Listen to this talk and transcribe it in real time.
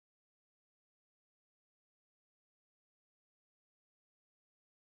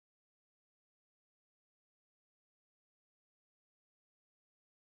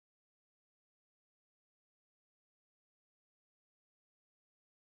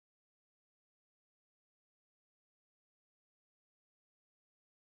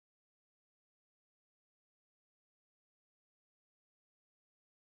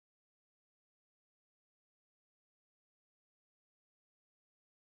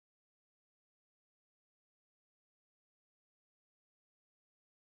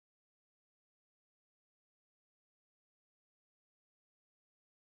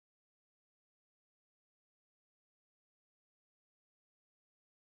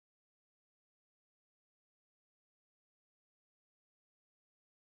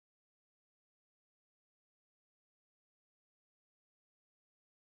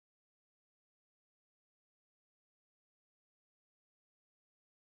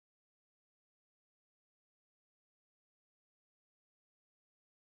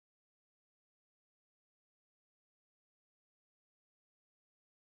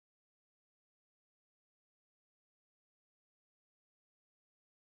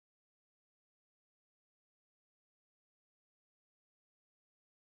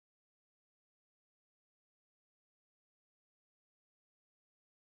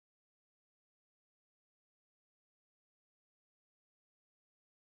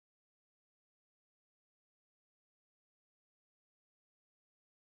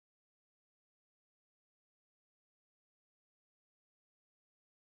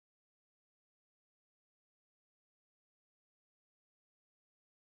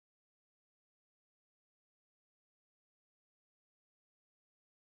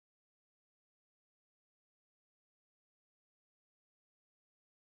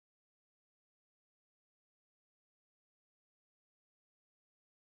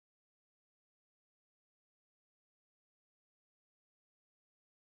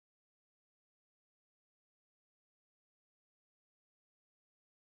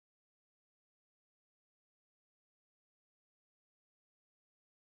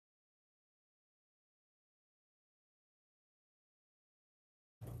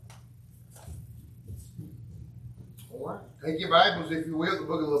All right. Take your Bibles, if you will, the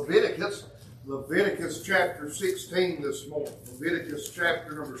book of Leviticus. Leviticus chapter 16 this morning. Leviticus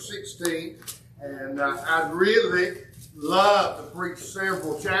chapter number 16. And I'd really love to preach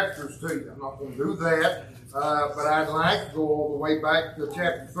several chapters to you. I'm not going to do that. But I'd like to go all the way back to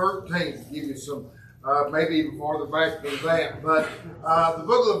chapter 13 to give you some, maybe even farther back than that. But the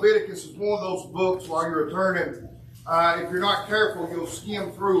book of Leviticus is one of those books while you're turning. If you're not careful, you'll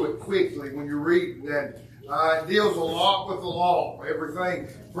skim through it quickly when you're reading. And it deals a lot with the law, everything.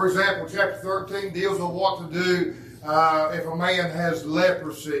 For example, chapter 13 deals with what to do if a man has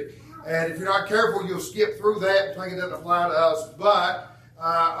leprosy. And if you're not careful, you'll skip through that and think it doesn't apply to us. But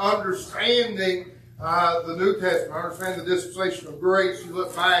understanding the New Testament, understanding the dispensation of grace, you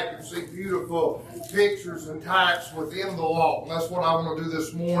look back and see beautiful pictures and types within the law. And that's what I want to do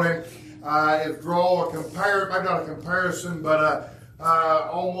this morning, is draw a comparison, maybe not a comparison, but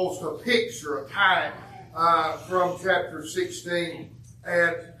almost a picture, a type from chapter 16.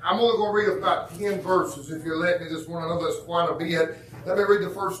 And I'm only going to read about 10 verses, if you'll let me this morning. I know that's quite a bit. Let me read the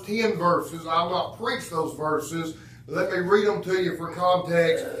first 10 verses. I'll not preach those verses. Let me read them to you for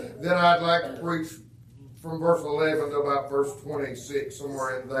context. Then I'd like to preach from verse 11 to about verse 26,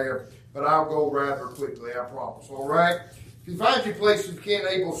 somewhere in there. But I'll go rather quickly, I promise. All right? If you find your place, if you can't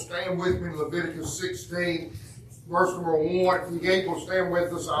able, stand with me in Leviticus 16, verse number 1. If you're able to stand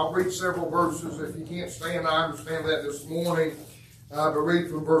with us, I'll read several verses. If you can't stand, I understand that this morning. But read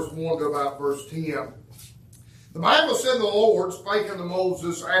from verse 1 to about verse 10. The Bible said, the Lord spake unto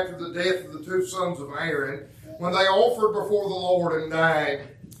Moses after the death of the two sons of Aaron, when they offered before the Lord and died.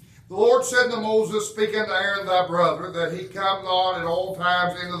 The Lord said to Moses, Speak unto Aaron thy brother, that he come not at all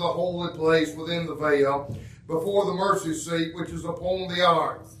times into the holy place within the veil, before the mercy seat which is upon the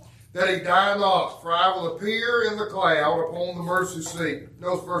ark, that he die not, for I will appear in the cloud upon the mercy seat.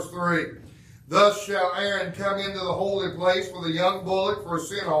 Notice verse 3. Thus shall Aaron come into the holy place with a young bullock for a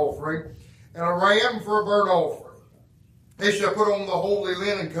sin offering, and a ram for a burnt offering. He shall put on the holy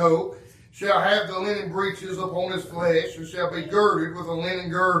linen coat, shall have the linen breeches upon his flesh, and shall be girded with a linen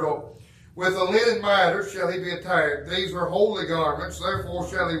girdle. With a linen mitre shall he be attired. These are holy garments, therefore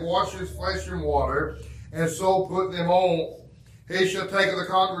shall he wash his flesh in water, and so put them on. He shall take of the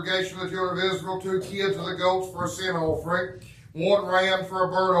congregation of the children of Israel 2 kids of the goats for a sin offering, 1 ram for a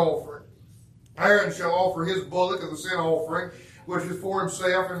burnt offering. Aaron shall offer his bullock of the sin offering, which is for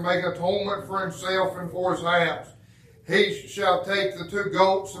himself, and make atonement for himself and for his house. He shall take the 2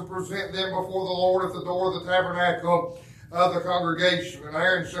 goats and present them before the Lord at the door of the tabernacle of the congregation. And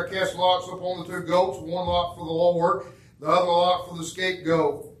Aaron shall cast lots upon the 2 goats, 1 lot for the Lord, the other lot for the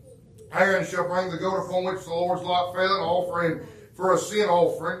scapegoat. Aaron shall bring the goat upon which the Lord's lot fell and offer him for a sin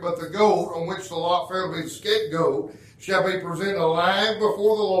offering, but the goat on which the lot fell to be the scapegoat shall be presented alive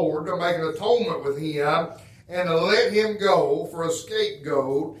before the Lord to make an atonement with him, and to let him go for a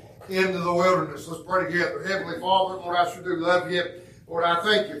scapegoat into the wilderness. Let's pray together. Heavenly Father, Lord, I sure do love you. Lord, I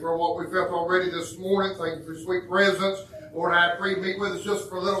thank you for what we felt already this morning. Thank you for your sweet presence. Lord, I pray meet with us just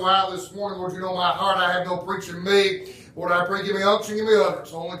for a little while this morning. Lord, you know my heart. I have no preaching me. Lord, I pray give me unction, give me utterance.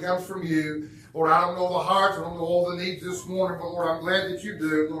 It only comes from you. Lord, I don't know the hearts. I don't know all the needs this morning, but Lord, I'm glad that you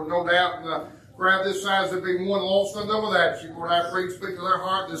do. Lord, no doubt in the crowd this size there'll be one lost undone without you. Lord, I pray you speak to their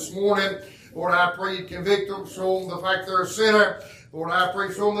heart this morning. Lord, I pray you convict them, show them the fact they're a sinner. Lord, I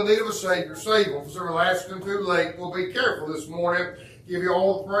pray show them the need of a Savior. Save them, for it's everlasting too late. We'll be careful this morning. Give you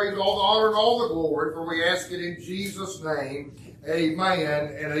all the praise, all the honor, and all the glory, for we ask it in Jesus' name.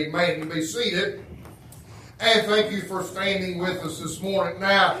 Amen and amen. You be seated. And thank you for standing with us this morning.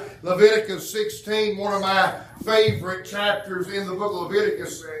 Now, Leviticus 16, one of my favorite chapters in the book of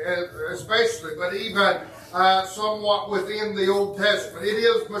Leviticus, especially, but even somewhat within the Old Testament. It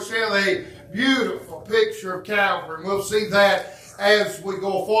is, Michelle, a beautiful picture of Calvary. We'll see that as we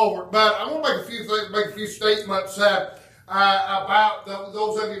go forward. But I want to make a few statements about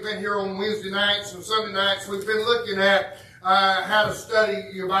those of you who've been here on Wednesday nights and Sunday nights. We've been looking at how to study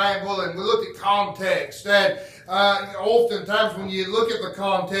your Bible, and we looked at context. And oftentimes when you look at the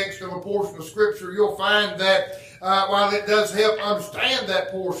context of a portion of Scripture, you'll find that while it does help understand that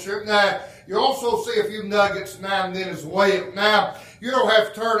portion, you also see a few nuggets now and then as well. Now, you don't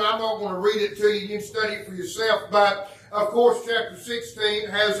have to turn. I'm not going to read it to you. You can study it for yourself. But, of course, chapter 16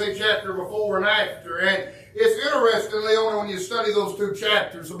 has a chapter before and after. And it's interestingly, only when you study those 2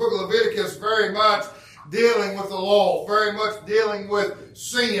 chapters, the book of Leviticus very much dealing with the law, very much dealing with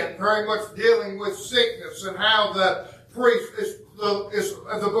sin, very much dealing with sickness, and how the priest is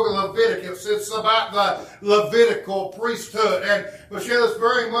the book of Leviticus. It's about the Levitical priesthood. And Michelle is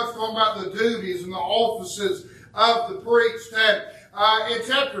very much talking about the duties and the offices of the priest. And in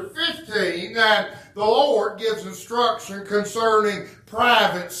chapter 15, the Lord gives instruction concerning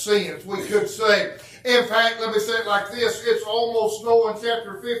private sins, we could say. In fact, let me say it like this. It's almost no in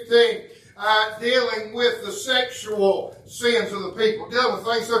chapter 15 dealing with the sexual sins of the people, dealing with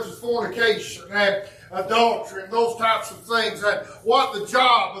things such as fornication and adultery and those types of things, and what the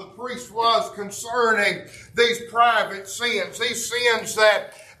job of the priest was concerning these private sins. These sins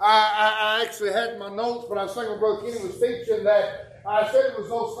that I actually had in my notes, but I was thinking Brother Kenny was teaching that I said it was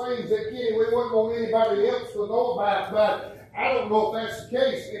those things that Kenny, we wouldn't want anybody else to know about, but I don't know if that's the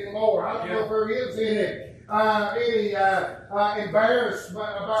case anymore. I don't know if there is any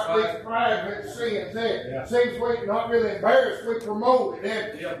embarrassment about these private sins. It seems we're not really embarrassed, we promote it.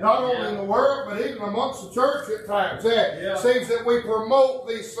 And not only in the world, but even amongst the church at times. It seems that we promote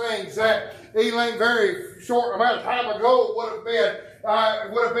these things that even very short amount of time ago would have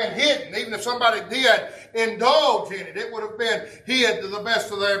been hidden. Even if somebody did indulge in it, it would have been hid to the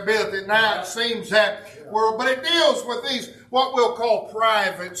best of their ability. Now it seems that but it deals with these, what we'll call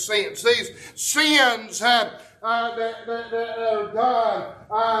private sins. These sins that are done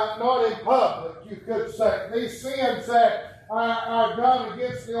not in public, you could say. These sins that are done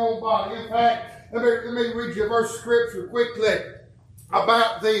against the own body. In fact, let me read you a verse of scripture quickly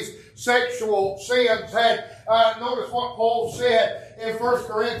about these sexual sins. Notice what Paul said in 1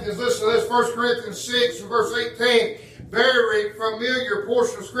 Corinthians. Listen to this, 1 Corinthians 6 and verse 18. Very familiar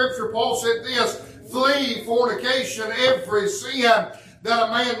portion of scripture. Paul said this: flee fornication. Every sin that a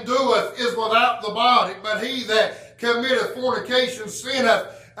man doeth is without the body, but he that committeth fornication sinneth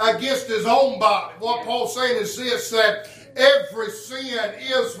against his own body. What Paul's saying is this, that every sin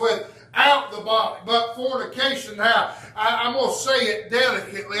is without the body, but fornication. Now, I'm going to say it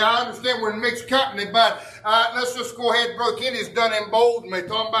delicately. I understand we're in mixed company, but let's just go ahead. Brother Kenny's done emboldened me,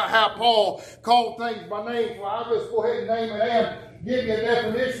 talking about how Paul called things by name. So I'll just go ahead and name it and give you a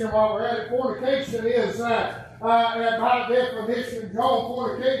definition while we're at it. Fornication is, by definition, John,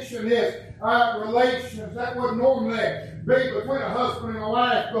 fornication is relations that would normally be between a husband and a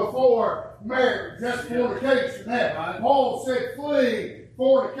wife before marriage. That's fornication. Paul said, flee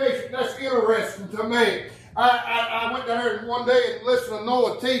fornication. That's interesting to me. I went down there one day and listened to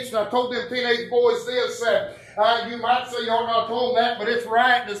Noah teach, and I told them teenage boys this, that you might say you're not told that, but it's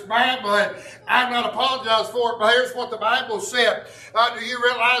right in this Bible, and I'm not apologizing for it, but here's what the Bible said. Do you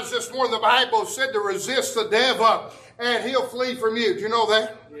realize this morning the Bible said to resist the devil, and he'll flee from you? Do you know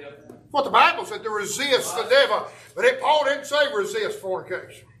that? Yeah. What the Bible said, to resist the devil. But Paul didn't say resist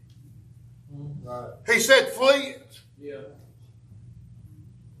fornication. Right. He said flee it. Yeah.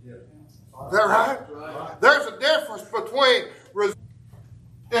 Is that right? Right? There's a difference between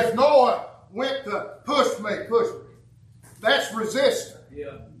if Noah went to push me, that's resisting.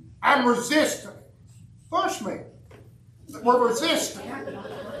 Yeah. I'm resisting. Push me. We're resisting.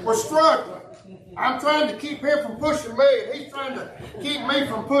 We're struggling. I'm trying to keep him from pushing me, and he's trying to keep me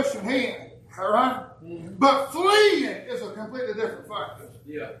from pushing him. All right? Mm-hmm. But fleeing is a completely different factor.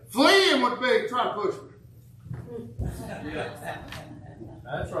 Yeah. Fleeing would be trying to push me. Yeah.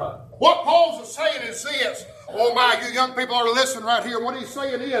 That's right. What Paul's saying is this. Oh my, you young people are listening right here. What he's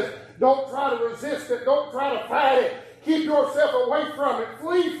saying is, don't try to resist it. Don't try to fight it. Keep yourself away from it.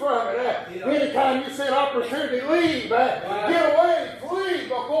 Flee from it. Anytime you see an opportunity, leave. Get away. Flee.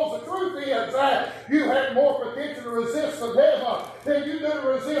 Because the truth is that you have more potential to resist the devil than you do to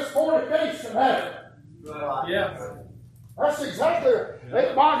resist fornication. Yeah. That's exactly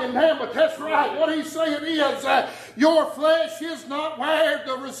it. Bogging down, but that's right. What he's saying is your flesh is not wired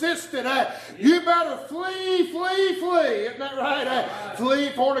to resist it. You better flee. Isn't that right? Flee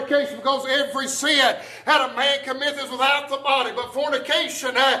fornication, because every sin that a man commits is without the body. But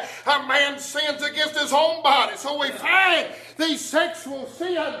fornication, a man sins against his own body. So we find these sexual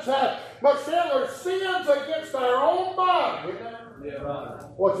sins, but are sins against our own body. Yeah, right.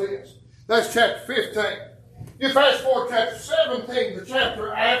 What's this? That's chapter 15. You fast forward chapter 17, the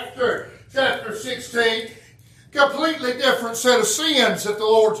chapter after chapter 16, completely different set of sins that the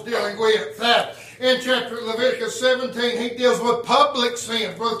Lord's dealing with. In chapter Leviticus 17, he deals with public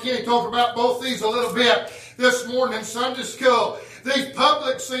sins. Brother Kenny talked about both these a little bit this morning in Sunday school. These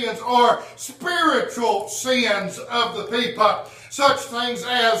public sins are spiritual sins of the people. Such things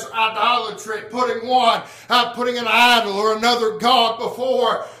as idolatry, putting an idol or another god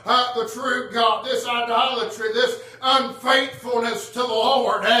before the true God. This idolatry, this unfaithfulness to the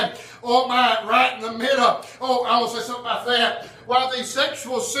Lord. And right in the middle. I want to say something about that. While these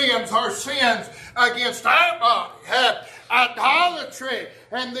sexual sins are sins against our body, idolatry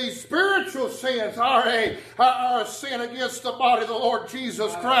and these spiritual sins are a sin against the body of the Lord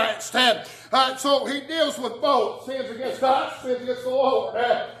Jesus Christ. And so he deals with both sins against us, sins against the Lord.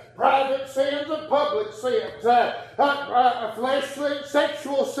 Private sins and public sins, fleshly,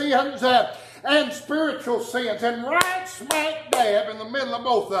 sexual sins, and spiritual sins. And right smack dab in the middle of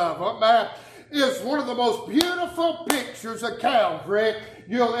both of them is one of the most beautiful pictures of Calvary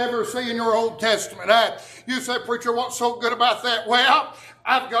you'll ever see in your Old Testament. You say, preacher, what's so good about that? Well,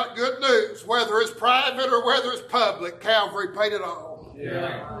 I've got good news. Whether it's private or whether it's public, Calvary paid it all.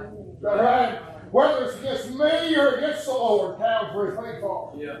 Yeah. Is that right? Whether it's against me or against the Lord, Calvary paid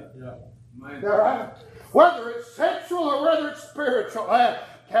for it. Yeah. Is that right? Whether it's sexual or whether it's spiritual,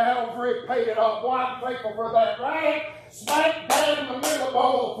 Calvary paid it all. Boy, I'm thankful for that. Right? Smack dab in the middle of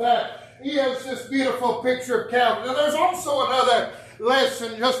both. Is this beautiful picture of Calvary. Now, there's also another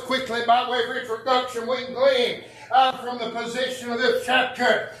lesson, just quickly by way of introduction, we can glean from the position of this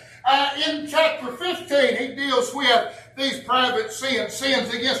chapter. In chapter 15, he deals with these private sins,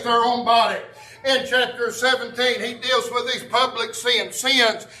 sins against our own body. In chapter 17, he deals with these public sins,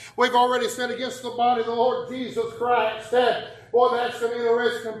 we've already said against the body of the Lord Jesus Christ. Boy, that's an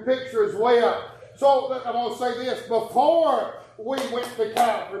interesting picture as well. So I'm going to say this, before we went to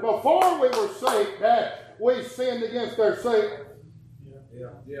Calvary, before we were saved, we sinned against our sin.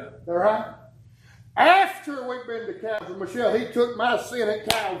 Yeah. All right? After we've been to Calvary, Michelle, he took my sin at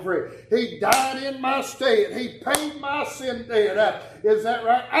Calvary. He died in my stead. He paid my sin debt. Is that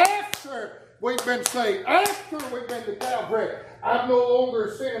right? After we've been saved, after we've been to Calvary, I'm no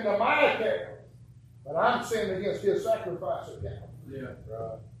longer sinning to my account, but I'm sinning against his sacrifice at Calvary. Yeah.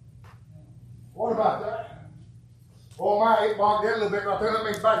 Right. What about that? Oh, my, it bogged down a little bit right there. Let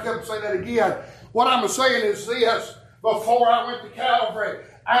me back up and say that again. What I'm saying is this. Before I went to Calvary,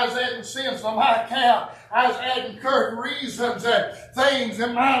 I was adding sins to my account. I was adding current reasons and things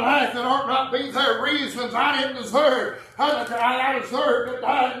in my life that ought not be there. Reasons I didn't deserve. I deserved to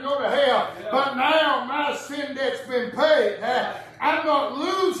die and go to hell. Yeah. But now my sin debt's been paid. I'm not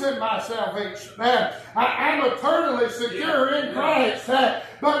losing my salvation. I'm eternally secure in Christ.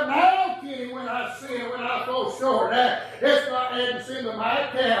 But now, Kenny, when I sin, when I fall short, it's not adding sin to my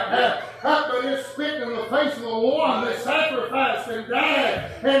account. But it's spitting in the face of the one that sacrificed and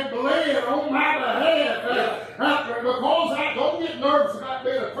died and bled on my behalf. Because I don't get nervous about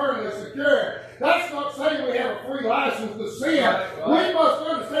being eternally secure. That's not saying we have a free license to sin. We must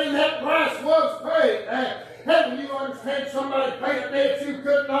understand that price was paid. When you understand somebody paid a debt you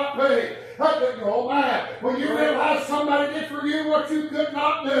could not pay. When you realize somebody did for you what you could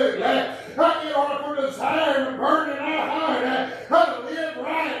not do. In order for desire to burn in our heart, to live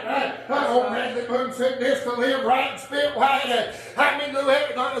right. Old Randy Boone said this, to live right and spit white. I mean, to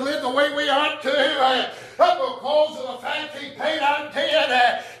live the way we ought to. Because of the fact he paid our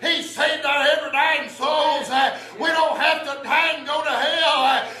debt, he saved our ever-dying souls. We don't have to die and go to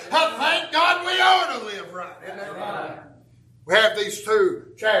hell. Thank God we ought to live right. Isn't that right? We have these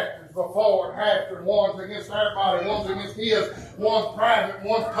two chapters before and after. One's against our body, one's against his. One's private,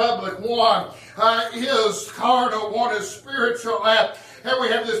 one's public. One is carnal, one is spiritual. And we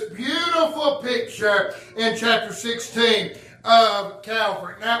have this beautiful picture in chapter 16 of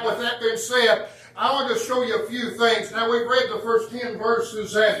Calvary. Now, with that being said, I want to show you a few things. Now, we've read the first 10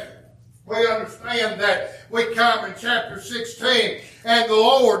 verses and we understand that we come in chapter 16 and the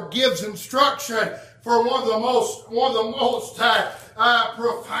Lord gives instruction for one of the most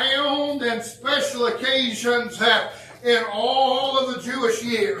profound and special occasions in all of the Jewish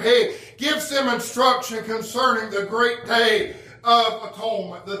year. He gives them instruction concerning the great day of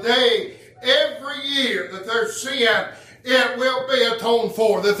atonement. The day every year that their sin, it will be atoned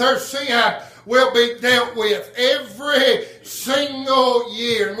for. That their sin will be dealt with every single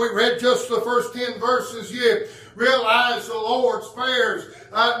year. And we read just the first 10 verses. You realize the Lord spares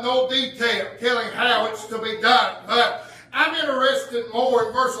no detail telling how it's to be done. I'm interested more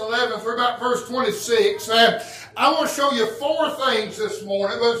in verse 11 through about verse 26. I want to show you 4 things this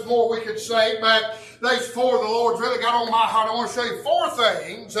morning. There's more we could say, but these 4 the Lord's really got on my heart. I want to show you 4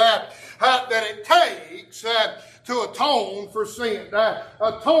 things that it takes to atone for sin.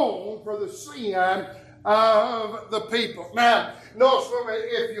 Atone for the sin of the people. Now, notice with me,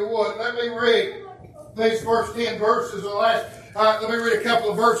 if you would, let me read these first 10 verses. Let me read a couple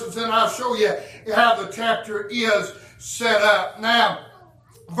of verses, and I'll show you how the chapter is set up. Now,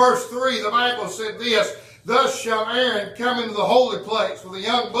 verse 3, the Bible said this: Thus shall Aaron come into the holy place with a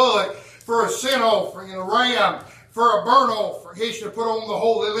young bullock for a sin offering, and a ram for a burnt offering. He shall put on the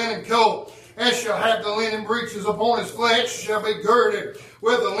holy linen coat, and shall have the linen breeches upon his flesh, shall be girded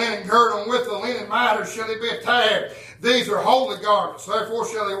with a linen girdle, and with the linen mitre shall he be attired. These are holy garments. Therefore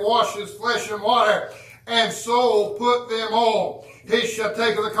shall he wash his flesh in water, and so put them on. He shall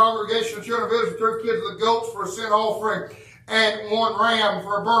take of the congregation of children of Israel 3 kids of the goats for a sin offering, and 1 ram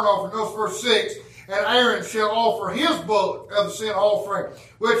for a burnt offering. Notice verse 6. And Aaron shall offer his bullock of the sin offering,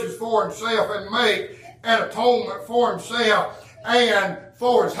 which is for himself, and make an atonement for himself and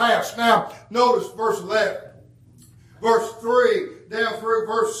for his house. Now, notice verse 11. Verse 3 down through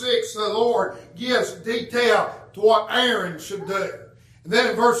verse 6, the Lord gives detail to what Aaron should do. And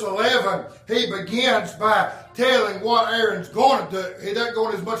then in verse 11, he begins by telling what Aaron's going to do. He doesn't go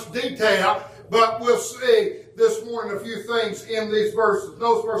into as much detail, but we'll see this morning a few things in these verses.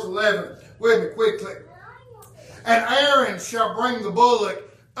 Notice verse 11 with me quickly. And Aaron shall bring the bullock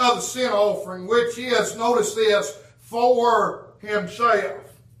of the sin offering, which is, notice this, for himself,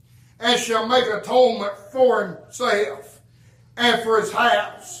 and shall make an atonement for himself and for his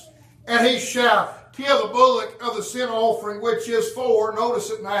house. And he shall kill the bullock of the sin offering, which is for, notice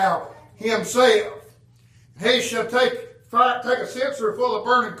it now, himself. He shall take a censer full of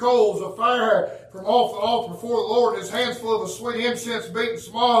burning coals of fire from off the altar before the Lord, and his hands full of the sweet incense beaten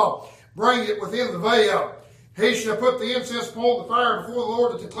small, bring it within the veil. He shall put the incense upon the fire before the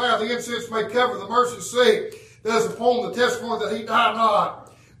Lord, that the cloud of the incense may cover the mercy seat that is upon the testimony that he die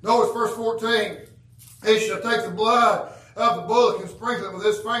not. Notice verse 14. He shall take the blood of the bullock and sprinkle it with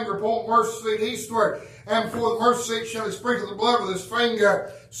his finger upon the mercy seat eastward, and before the mercy seat shall he sprinkle the blood with his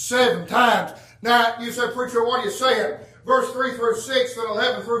finger 7 times. Now, you say, preacher, what are you saying? Verse 3 through 6 and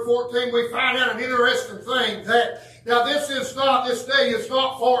 11 through 14, we find out an interesting thing that now this day is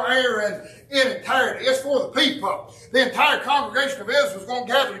not for Aaron in entirety. It's for the people. The entire congregation of Israel is going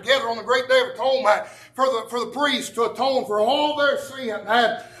to gather together on the great day of atonement for the priest to atone for all their sin.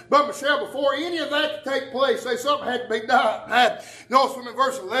 But Michelle, before any of that could take place, something had to be done. Notice in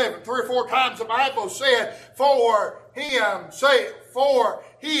verse 11, 3 or 4 times the Bible said, for himself, for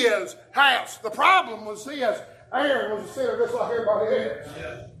his house. The problem was this. Aaron was a sinner just like everybody else.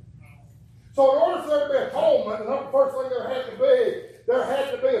 Yeah. So in order for there to be atonement, the first thing there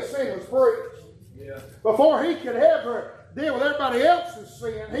had to be a sinless priest. Yeah. Before he could ever deal with everybody else's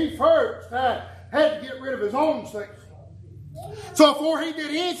sin, he first had to get rid of his own sin. So before he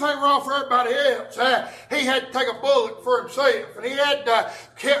did anything wrong for everybody else, he had to take a bullock for himself. And he had to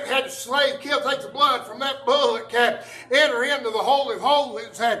take the blood from that bullock, enter into the Holy of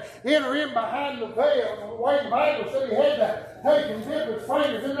Holies, and enter in behind the veil. And the way the Bible said he had to take and dip his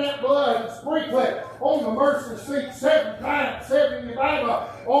fingers in that blood and sprinkle it on the mercy seat 7 times. 7 in the Bible,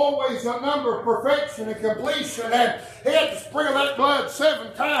 always a number of perfection and completion. And he had to sprinkle that blood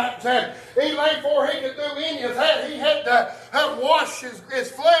 7 times. And even before he could do any of that, he had to wash his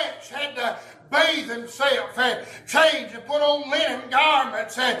flesh, had to bathe himself and change and put on linen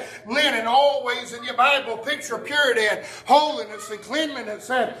garments. And linen always in your Bible picture purity and holiness and cleanliness,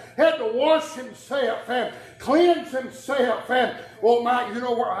 and had to wash himself and cleanse himself. And you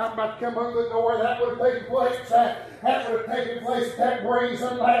know where I'm about to come under, know where that would have taken place. That would have taken place at that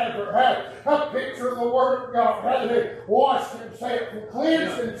brazen laver. A picture of the Word of God. Had to wash himself and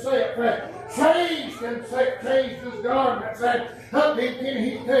cleanse himself and changed himself, changed his garments. And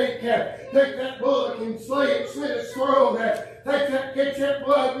he'd take that bullock and slit its throat, catch that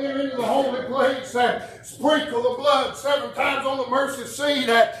blood into the holy place, and sprinkle the blood 7 times on the mercy seat.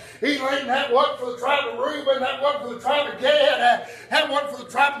 He laid that one for the tribe of Reuben, that one for the tribe of Gad, that one for the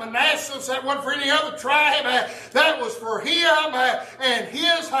tribe of Manasseh, that one for any other tribe. That was for him and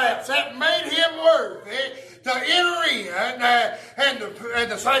his house. That made him worthy to enter in and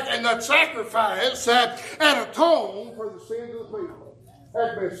the sacrifice and atone for the sins of the people.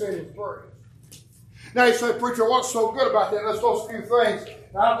 Had to be a sinless priest. Now you say, preacher, what's so good about that? Let's go a few things.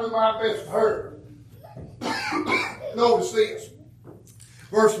 I'll do my best to hurry. Notice this.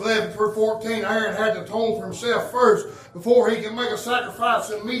 Verse 11 through 14, Aaron had to atone for himself first. Before he could make a sacrifice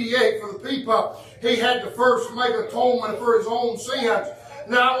and mediate for the people, he had to first make atonement for his own sins.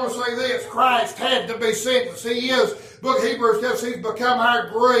 Now I want to say this, Christ had to be sinless. He is, book of Hebrews tells us, he's become our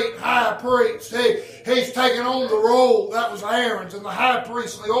great high priest. He's taken on the role that was Aaron's and the high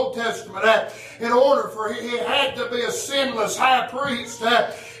priest in the Old Testament. In order for he had to be a sinless high priest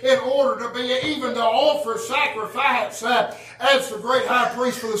in order to be even to offer sacrifice as the great high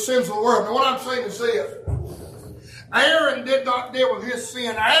priest for the sins of the world. Now what I'm saying is this. Aaron did not deal with his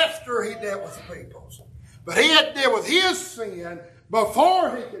sin after he dealt with the people's. But he had to deal with his sin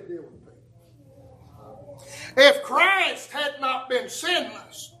before he could deal with people. If Christ had not been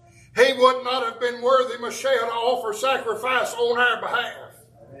sinless, he would not have been worthy, Michelle, to offer sacrifice on our behalf.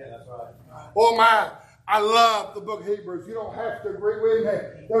 Yeah, that's right. Oh my, I love the book of Hebrews. You don't have to agree with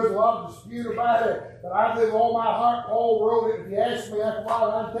me. There's a lot of dispute about it, but I believe all my heart Paul wrote it. If you ask me after a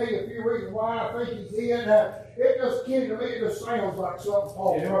while, I'll tell you a few reasons why I think he's in. It just came to me, it just sounds like something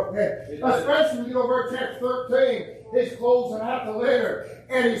Paul wrote. Especially when you go over to chapter 13, he's closing out the letter,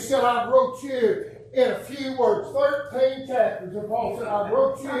 and he said, I wrote you in a few words. 13 chapters, and Paul said, I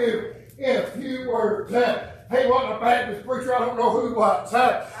wrote you in a few words. He wasn't a Baptist preacher. I don't know who was.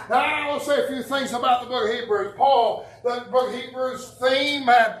 Now, I want to say a few things about the book of Hebrews. Paul, the book of Hebrews theme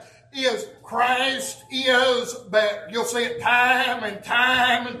is Christ is better. You'll see it time and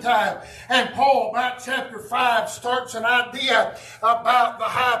time and time. And Paul, about chapter 5, starts an idea about the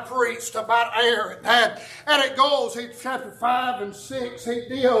high priest, about Aaron. And it goes, in chapter 5 and 6, he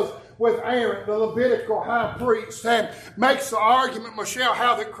deals with Aaron, the Levitical high priest, and makes the argument, Michelle,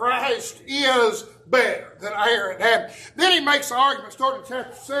 how that Christ is better than Aaron. And then he makes the argument, starting in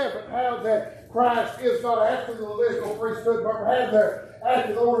chapter 7, how that Christ is not after the Levitical priesthood, but rather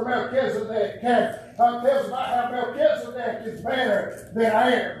after the order of Melchizedek. And tells about how Melchizedek is better than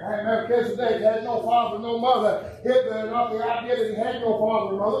Aaron. And Melchizedek had no father, no mother. Not the idea that he had no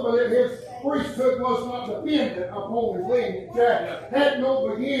father or mother, but his priesthood was not dependent upon his lineage. Had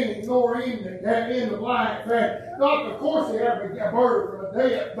no beginning nor ending, had end of life. Not, of course, he had a birth from the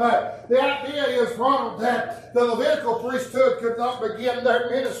dead, but the idea is, Ronald, that the Levitical priesthood could not begin their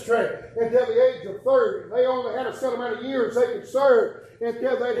ministry until the age of 30. They only had a certain amount of years they could serve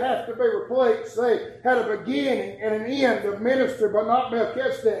until they'd have to be replaced. They had a beginning and an end of ministry, but not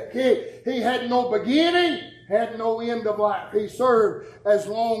Melchizedek. He had no beginning, had no end of life. He served as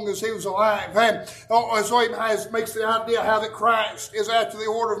long as he was alive. And so he makes the idea how that Christ is after the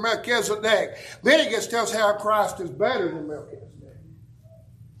order of Melchizedek. Then he tells how Christ is better than Melchizedek.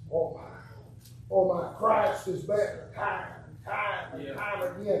 Oh my, Christ is better. Time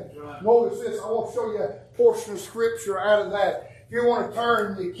again. Right. Notice this. I want to show you a portion of Scripture out of that. If you want to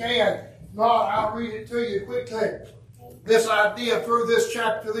turn, you can. No, I'll read it to you quickly. This idea through this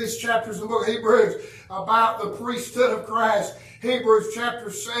chapter, these chapters in the book of Hebrews about the priesthood of Christ. Hebrews chapter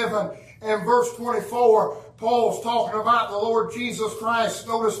 7 and verse 24. Paul's talking about the Lord Jesus Christ.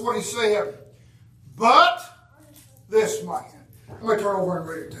 Notice what he said. But this man. Let me turn over and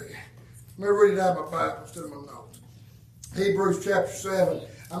read it to you. Let me read it out of my Bible instead of my notes. Hebrews chapter 7.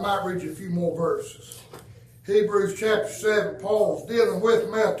 I might read you a few more verses. Hebrews chapter 7, Paul's dealing with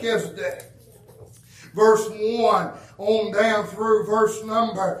Melchizedek. Verse 1 on down through verse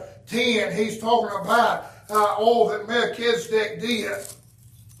number 10, he's talking about all that Melchizedek did.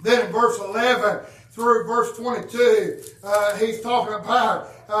 Then in verse 11 through verse 22, he's talking about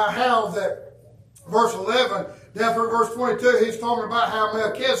how that, verse 11 down through verse 22, he's talking about how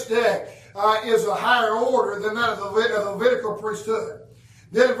Melchizedek is a higher order than that of the Levitical priesthood.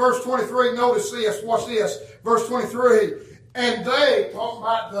 Then in verse 23, notice this. Watch this. Verse 23. And they, talking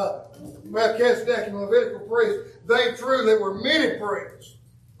about the Melchizedek and the Levitical priests, they truly were many priests,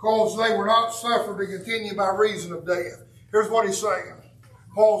 because they were not suffered to continue by reason of death. Here's what he's saying.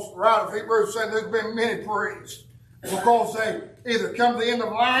 Paul's writer of Hebrews saying there's been many priests, because they either come to the end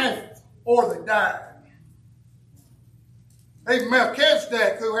of life or they died. Even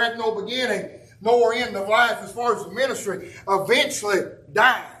Melchizedek, who had no beginning nor end of life as far as the ministry, eventually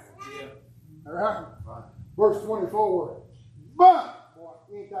died. Yeah. All right? Verse 24. But, boy,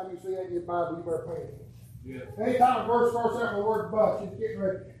 anytime you see that in your Bible, you better pay attention. Yeah. Anytime a verse starts out with the word but, it's getting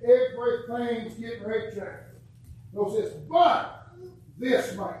ready. Everything's getting ready to change. Notice this. But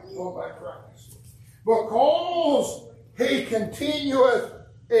this man, oh my Christ, because he continueth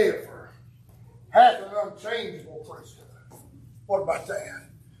ever, hath an unchangeable priesthood. What about that?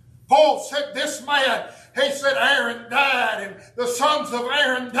 Paul said this man, he said Aaron died, and the sons of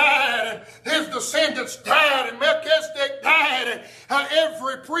Aaron died, and his descendants died, and Melchizedek died, and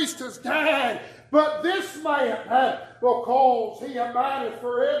every priest has died. But this man, because he abideth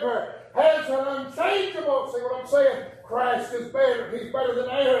forever, has an unchangeable, see what I'm saying? Christ is better. He's better than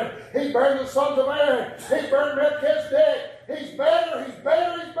Aaron. He's better than the sons of Aaron. He's better than Melchizedek. He's better.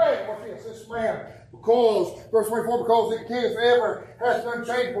 What's this? This man, because, verse 24, because he continues forever, has an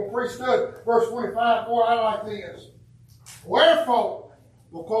unchangeable priesthood. Verse 25, boy, I like this. Wherefore,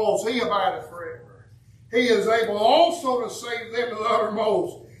 because he abideth forever, he is able also to save them to the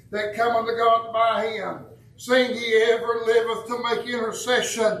uttermost that come unto God by him, seeing he ever liveth to make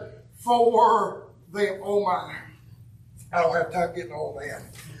intercession for them. Oh my. I don't have time getting all that.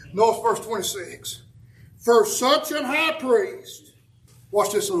 Notice verse 26. For such an high priest,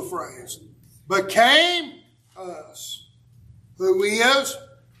 watch this little phrase, became us, who is,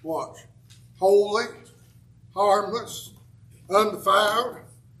 watch, holy, harmless, undefiled,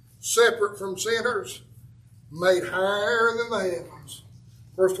 separate from sinners, made higher than the heavens.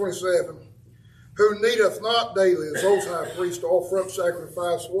 Verse 27. Who needeth not daily as those high priests to offer up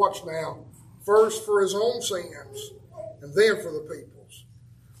sacrifice, watch now, first for his own sins, and then for the people's.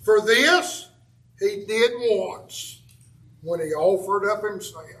 For this he did once, when he offered up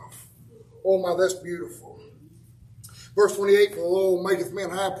himself. Oh my, that's beautiful. Verse 28, for the law maketh men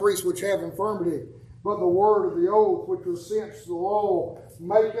high priests which have infirmity, but the word of the oath which was since the law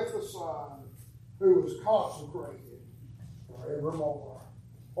maketh the Son, who was consecrated forevermore.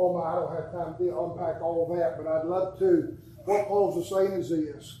 Oh my, I don't have time to unpack all that, but I'd love to. What Paul's saying is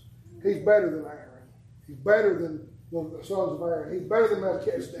this. He's better than Aaron. He's better than the sons of Aaron. He's better than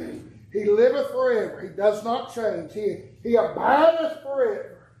Melchizedek. He liveth forever. He does not change. He abideth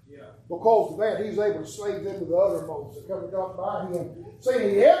forever. Because of that, he's able to save them to the uttermost that come up by him. See,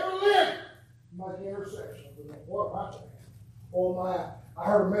 he ever lived make intercession for them. What about that? Oh my, I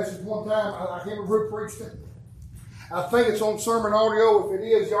heard a message one time. I can't remember who preached it. I think it's on sermon audio. If it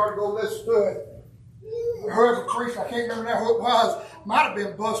is, you ought to go listen to it. Whoever preached, I can't remember now who it was. Might have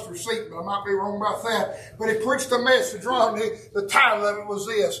been Buster Seaton, but I might be wrong about that. But he preached a message on it. The title of it was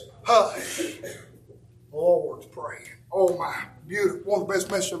this: Hush, the Lord's praying. Oh my, beautiful. One of the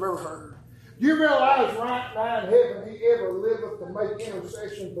best messages I've ever heard. Do you realize right now in heaven, he ever liveth to make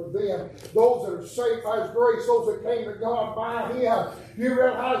intercession for them, those that are saved by his grace, those that came to God by him. Do you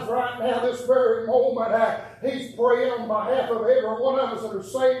realize right now, this very moment, he's praying on behalf of every one of us that are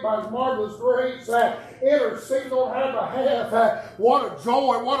saved by his marvelous grace, interceding on our behalf. What a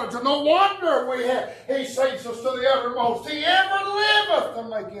joy, what a joy. No wonder he saves us to the uttermost. He ever liveth to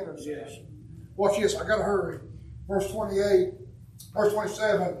make intercession. Watch this, I got to hurry. Verse 28, verse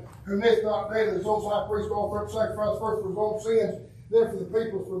 27. Who needeth not daily as those high priests offer up sacrifice first for his own sins, then for the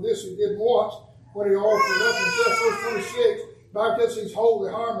people. For this he did once, when he offered up himself. Verse 26. By this he's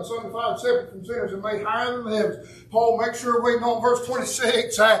holy, harmless, undefiled, separate from sinners, and made higher than the heavens. Paul makes sure we know in verse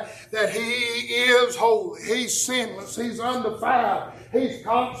 26 that he is holy. He's sinless. He's undefiled. He's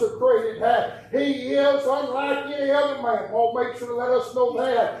consecrated. He is unlike any other man. Paul makes sure to let us know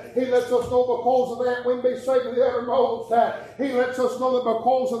that. He lets us know because of that we can be saved to the uttermost. He lets us know that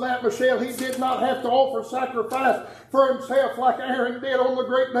because of that, Michelle, he did not have to offer sacrifice for himself like Aaron did on the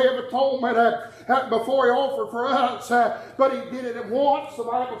great day of atonement before he offered for us. But he did it at once. The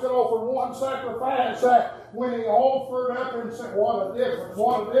Bible said offered one sacrifice when he offered up himself. What a difference.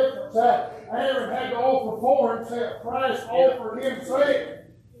 What a difference. Aaron had to offer for himself. Christ offered himself.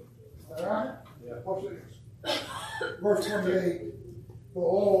 All right? Yeah. Watch this. Verse 28. The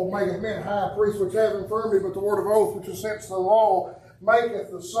law maketh men high priests which have infirmity, but the word of oath which is since the law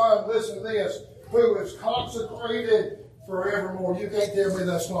maketh the Son, listen to this, who is consecrated forevermore. You can't tell me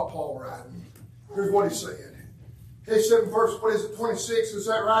that's not Paul writing. Here's what he said. He said in verse, 26, is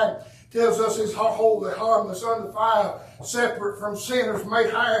that right? Tells us he's holy, harmless, undefiled, separate from sinners, made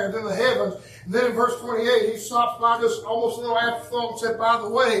higher than the heavens. And then in verse 28, he stops by just almost a little afterthought and said, by the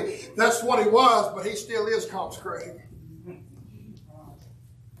way, that's what he was, but he still is consecrated.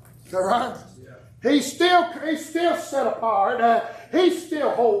 Is that right? Yeah. He's still set apart. He's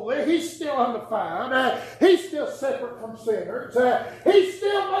still holy. He's still undefiled. He's still separate from sinners. He's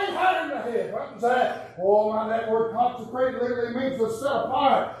still made higher in the heavens. Oh, my, that word consecrated literally means to set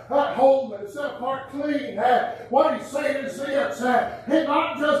apart, holy, set apart clean. What he's saying is this. He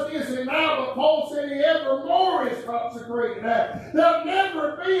not just is he now, but Paul said he evermore is consecrated. There'll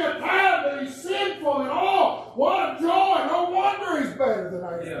never be a time that he's sinful at all. What a joy. No wonder he's better than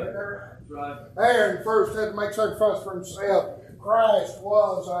Aaron. Yeah, right. Aaron first had to make sacrifice for himself. Christ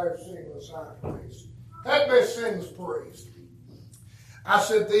was our sinless high priest. Had to be a sinless priest. I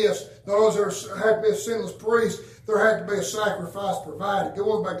said this, those that had to be a sinless priest, there had to be a sacrifice provided.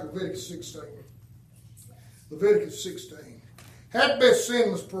 Go back to Leviticus 16. Leviticus 16. Had to be a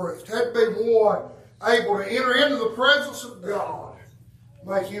sinless priest. Had to be one able to enter into the presence of God,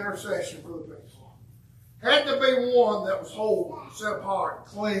 make intercession for the people. Had to be one that was holy, set apart,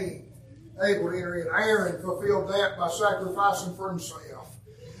 clean, able to enter in. Aaron fulfilled that by sacrificing for himself.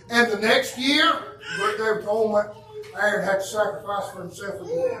 And the next year, great day of atonement, Aaron had to sacrifice for himself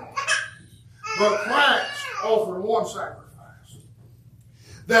again. But Christ offered one sacrifice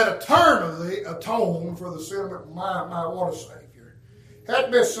that eternally atoned for the sin of my what a Savior. Had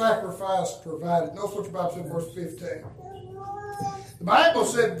to be a sacrifice provided. Notice what the Bible said in verse 15. The Bible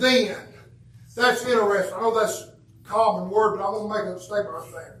said then. That's interesting. I know that's a common word, but I'm going to make a statement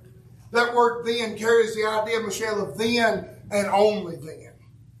right there. That word then carries the idea, Michelle, of then and only then.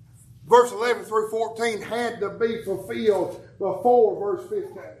 Verse 11 through 14 had to be fulfilled before verse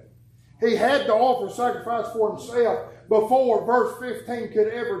 15. He had to offer sacrifice for himself before verse 15 could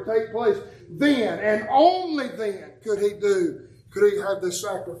ever take place. Then, and only then, could he have this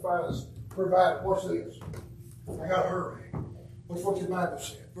sacrifice provided. What's this? I got to hurry. What's what your Bible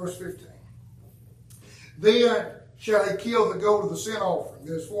said? Verse 15. Then shall he kill the goat of the sin offering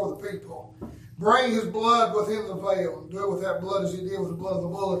that is for the people. Bring his blood within the veil, and do with that blood as he did with the blood of the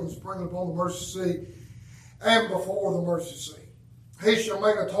bullock, and sprinkle it upon the mercy seat and before the mercy seat. He shall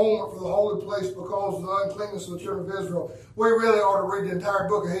make atonement for the holy place because of the uncleanness of the children of Israel. We really ought to read the entire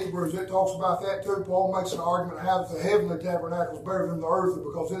book of Hebrews. It talks about that too. Paul makes an argument how the heavenly tabernacle is better than the earthly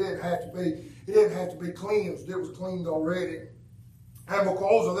because it didn't have to be cleansed. It was cleaned already. And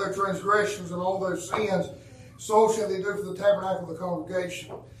because of their transgressions and all their sins, so shall they do for the tabernacle of the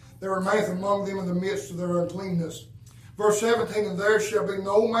congregation. There remaineth among them in the midst of their uncleanness. Verse 17, and there shall be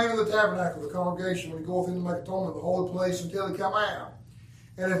no man in the tabernacle of the congregation when he goeth in to make atonement of the holy place until he come out,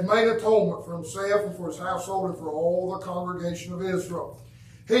 and hath made atonement for himself and for his household and for all the congregation of Israel.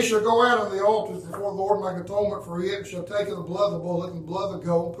 He shall go out on the altar before the Lord and make atonement for it, and shall take of the blood of the bullock and the blood of the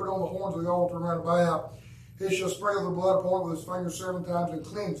goat, and put it on the horns of the altar round about. He shall sprinkle the blood upon it with his fingers 7 times, and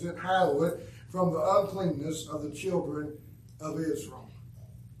cleanse it, hallow it, from the uncleanness of the children of Israel.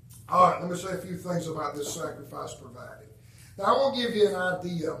 All right, let me say a few things about this sacrifice provided. Now, I want to give you an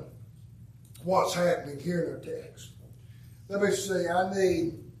idea of what's happening here in our text. Let me see. I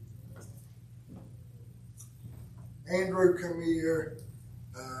need Andrew come here.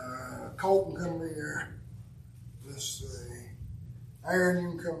 Colton come here. Let's see. Aaron, you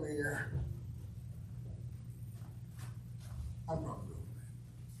can come here. I'm probably doing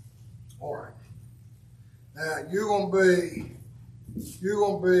that. All right. Now, you're going to be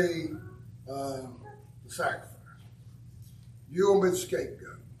the sacrifice. You're going to be the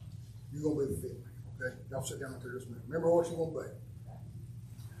scapegoat. You're going to be the victim. Okay? Y'all sit down there just a minute. Remember what you're going to be.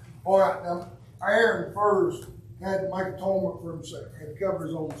 All right. Now, Aaron first had to make atonement for himself. He had to cover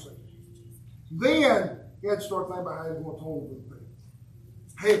his own sin. Then, he had to start thinking about how he was going to atone for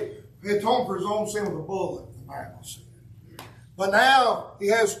the people. He atoned for his own sin with a bullock, the Bible said. But now, he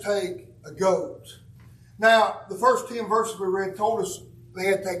has to take a goat. Now, the first 10 verses we read told us they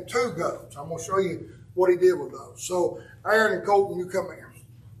had to take 2 goats. I'm going to show you what he did with those. So, Aaron and Colton, you come here.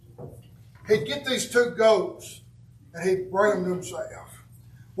 He'd get these 2 goats, and he'd bring them to himself.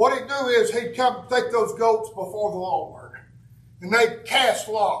 What he'd do is he'd come take those goats before the Lord, and they'd cast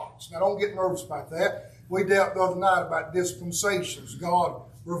lots. Now, don't get nervous about that. We dealt the other night about dispensations. God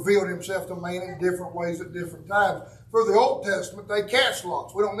revealed himself to man in different ways at different times. For the Old Testament, they cast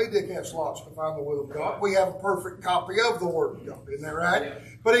lots. We don't need to cast lots to find the will of God. We have a perfect copy of the Word of God. Isn't that right? Yeah.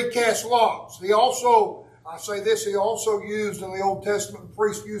 But he cast lots. He also, he also used in the Old Testament, the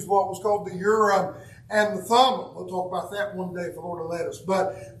priest used what was called the Urim and the Thummim. We'll talk about that one day if the Lord will let us.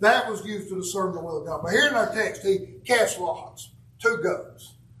 But that was used to discern the will of God. But here in our text, he cast lots. 2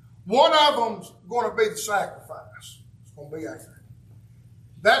 goats. One of them's going to be the sacrifice. It's going to be Aaron.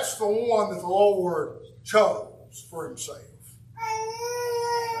 That's the one that the Lord chose for himself.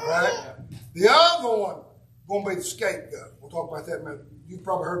 All right? The other one going to be the scapegoat. We'll talk about that in a minute. You've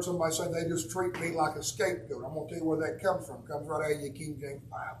probably heard somebody say they just treat me like a scapegoat. I'm going to tell you where that comes from. It comes right out of your King James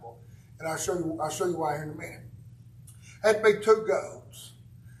Bible. And I'll show you why here in a minute. Had to be 2 goats.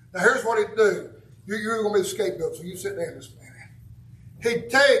 Now here's what he'd do. You're going to be the scapegoat, so you sit down this minute.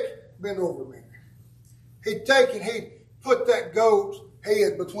 He'd bend over a minute. He'd take and he'd put that goat's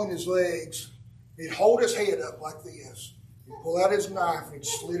head between his legs. He'd hold his head up like this. He'd pull out his knife and he'd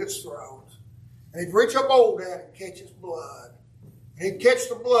slit its throat. And he'd reach up over that and catch its blood. And he'd catch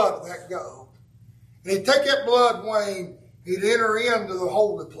the blood of that goat. And he'd take that blood, Wayne, he'd enter into the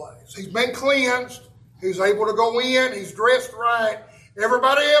holy place. He's been cleansed. He's able to go in. He's dressed right.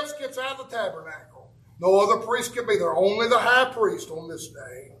 Everybody else gets out of the tabernacle. No other priest can be there. Only the high priest on this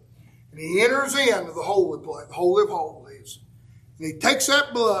day. And he enters into the holy place, the Holy of Holies. And he takes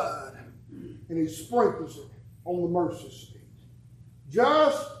that blood and he sprinkles it on the mercy seat.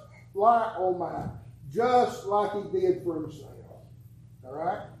 Just like he did for himself. All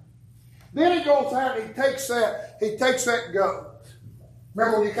right? Then he goes out and he takes that goat.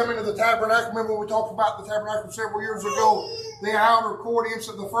 Remember when you come into the tabernacle, remember when we talked about the tabernacle several years ago, the outer court,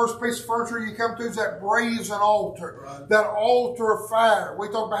 the first piece of furniture you come to is that brazen altar, right. That altar of fire. We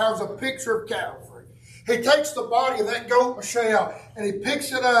talked about how it's a picture of Calvary. He takes the body of that goat, Michelle, and he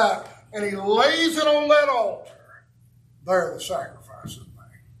picks it up and he lays it on that altar. There the sacrifice is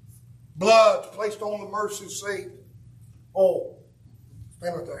made. Blood's placed on the mercy seat. Oh,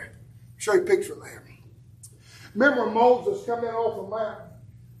 stand right there. Show you a picture of that. Remember when Moses come in off the mountain,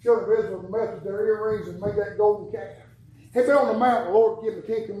 showed the Israel the method their earrings and made that golden calf. He'd been on the mountain, the Lord gave the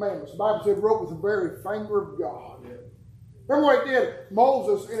 10 Commandments. The Bible said wrote with the very finger of God. Remember what he did?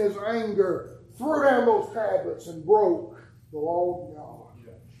 Moses, in his anger, threw down those tablets and broke the law of God.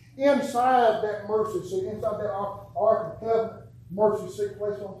 Yeah. Inside that mercy seat, inside that Ark of the Covenant, mercy seat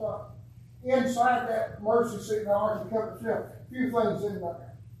placed on top. Inside that mercy seat in the Ark of the Covenant, a few things in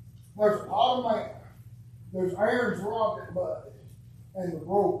there. There's a pot of manna. There's Aaron's rod that budded, and the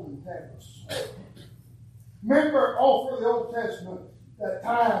broken tablets. Remember, all through the Old Testament, that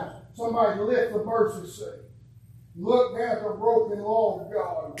time somebody lift the mercy seat, look down at the broken law of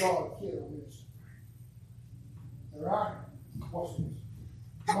God, and God killed this. All right? What's this?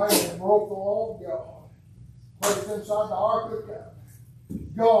 Man broke the law of God, placed inside the Ark of the Covenant.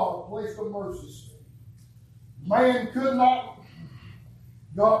 God placed the mercy seat. Man could not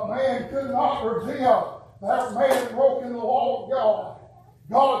reveal that man had broken the law of God.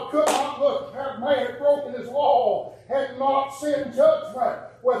 God could not look at that man had broken his law and not send judgment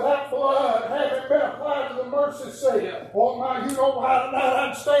without blood having been applied to the mercy seat. Yeah. Well, now you know why tonight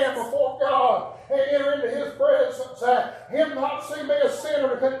I'd stand before God and enter into his presence. Him not see me a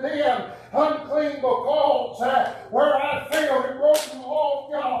sinner to condemn, unclean because where I failed in broken the law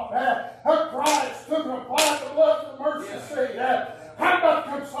of God. Christ took and applied the blood to the mercy seat. How about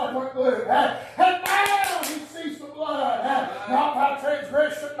consequent glue? And now he sees the blood. Not my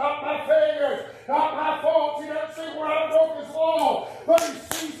transgression, not my failures, not my faults. He doesn't see where I broke his law, but he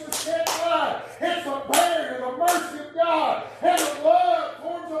sees the shed blood. It's a barrier, the mercy of God. And the blood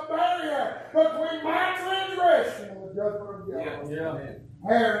forms a barrier between my transgression and the judgment of God. Yeah.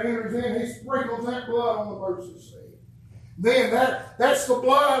 Aaron enters in, he sprinkles that blood on the mercy seat. Then that's the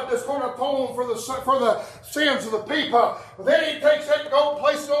blood that's going to atone for the sins of the people. But then he takes that goat,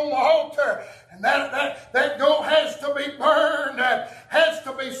 places it on the altar, and that goat has to be burned, has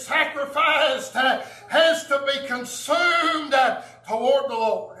to be sacrificed, has to be consumed toward the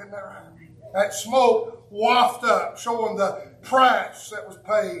Lord. And that smoke wafted up, showing the price that was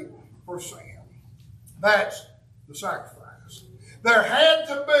paid for sin. That's the sacrifice. There had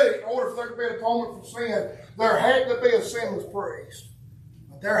to be, in order for there to be atonement for sin, there had to be a sinless priest.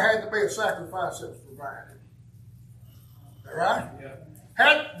 But there had to be a sacrifice that was provided. All right?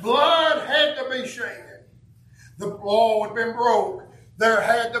 Yeah. Blood had to be shed. The law had been broke. There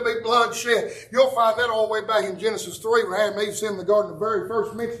had to be blood shed. You'll find that all the way back in Genesis 3 when Adam and Eve sinned in the garden. The very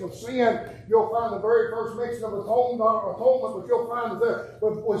first mention of sin, you'll find the very first mention of atonement, but you'll find that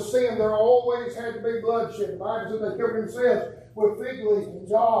with sin there always had to be blood shed. The Bible says they killed themselves with fig leaves, and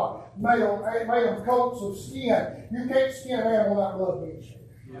God made them coats of skin. You can't skin an animal without blood being shed.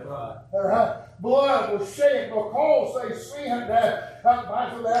 Yeah, right. All right. Blood was shed because they sinned.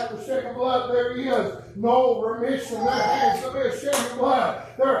 After the shed of blood, there is no remission. There has to be a shed of blood.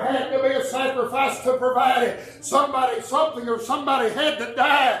 There had to be a sacrifice to provide it. Something had to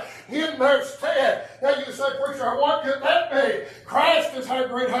die in their stead. Now you say, preacher, what could that be? Christ is our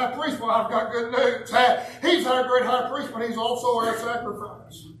great high priest. Well, I've got good news. He's our great high priest, but he's also our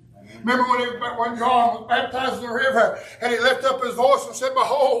sacrifice. Remember when John was baptized in the river and he lifted up his voice and said,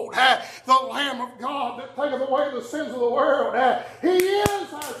 behold, the Lamb of God that taketh away the sins of the world. He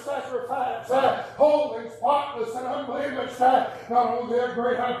is our sacrifice, holy, spotless, and unblemished. Not only is he a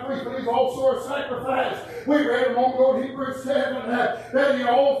great high priest, but he's also our sacrifice. We read a moment ago in Hebrews 7 that he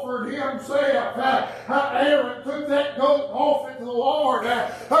offered himself. Aaron took that goat and offered it to the Lord.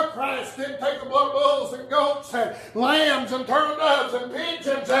 Christ didn't take the blood of bulls and goats and lambs and turtle doves and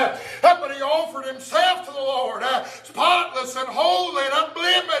pigeons. But he offered himself to the Lord, spotless and holy and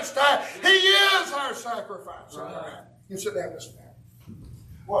unblemished. He is our sacrifice. Right. You sit down this now.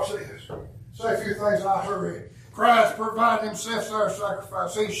 Watch this. Say a few things and I'll hurry. Christ provided himself as our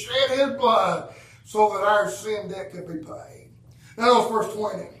sacrifice. He shed his blood so that our sin debt could be paid. Now, verse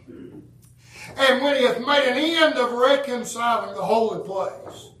 20. And when he hath made an end of reconciling the holy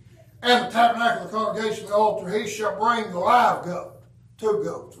place and the tabernacle of the congregation, the altar, he shall bring the live goat. 2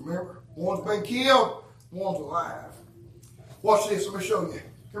 goats, remember? One's been killed, one's alive. Watch this, let me show you.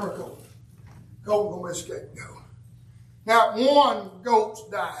 Come here, Colt. Colt's going to be a scapegoat. Now, one goat's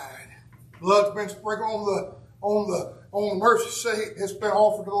died. Blood's been sprinkled on the mercy seat. It's been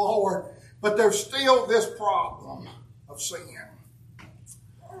offered to the Lord. But there's still this problem of sin.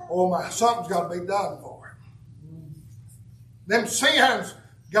 Oh my, something's got to be done for it. Them sins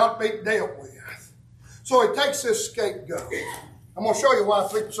got to be dealt with. So he takes this scapegoat. I'm going to show you why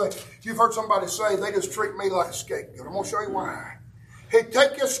people say, you've heard somebody say, they just treat me like a scapegoat. I'm going to show you why. He'd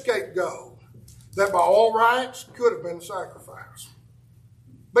take this scapegoat that by all rights could have been a sacrifice.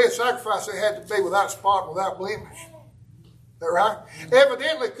 Be a sacrifice that had to be without spot, without blemish. Is that right?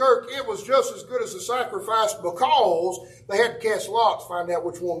 Evidently, Kirk, it was just as good as a sacrifice because they had to cast lots to find out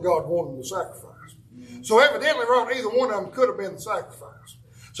which one God wanted to sacrifice. So evidently, right, either one of them could have been the sacrifice.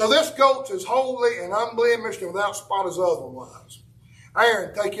 So this goat's as holy and unblemished and without spot as the other one was.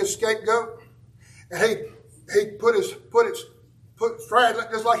 Aaron take his scapegoat and he straddle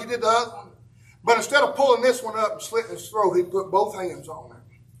it just like he did the other one. But instead of pulling this one up and slitting his throat, he put both hands on it.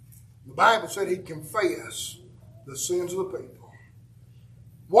 The Bible said he'd confess the sins of the people.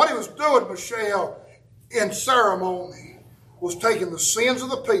 What he was doing, Michelle, in ceremony was taking the sins of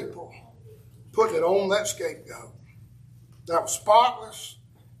the people, putting it on that scapegoat. That was spotless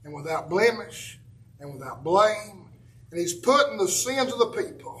and without blemish and without blame. And he's putting the sins of the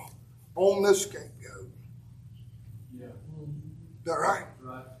people on this scapegoat. Yeah. Is that right?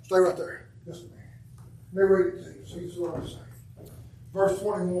 Right. Stay right there. Just a minute. Let me read it to you. See what I'm saying. Verse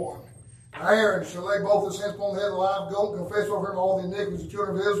 21. Aaron shall lay both his hands upon the head of the live goat and confess over him all the iniquities of the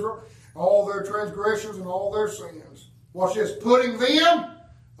children of Israel, all their transgressions and all their sins. Watch this. Putting them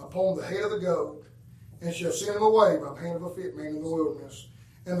upon the head of the goat, and shall send him away by the hand of a fit man in the wilderness.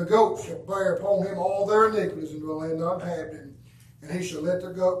 And the goat shall bear upon him all their iniquities into a land not inhabited, and he shall let the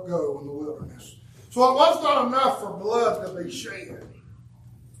goat go in the wilderness. So it was not enough for blood to be shed.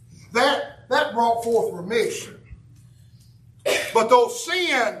 That brought forth remission. But those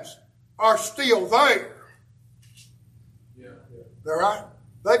sins are still there. Yeah. They're right?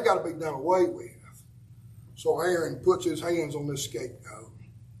 They've got to be done away with. So Aaron puts his hands on this scapegoat,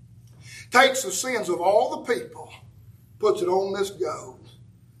 takes the sins of all the people, puts it on this goat.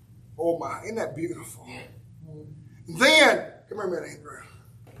 Oh my, isn't that beautiful? Then, come here a minute, Andrew.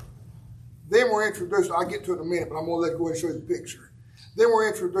 Then we're introduced, I'll get to it in a minute, but I'm going to let you go ahead and show you the picture. Then we're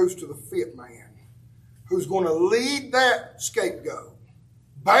introduced to the fit man, who's going to lead that scapegoat,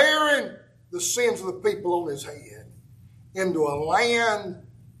 bearing the sins of the people on his head, into a land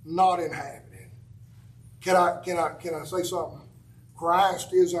not inhabited. Can I say something?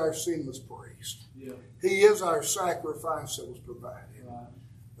 Christ is our sinless priest. Yeah. He is our sacrifice that was provided. Right.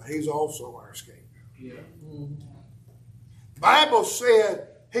 But he's also our scapegoat. Yeah. The Bible said,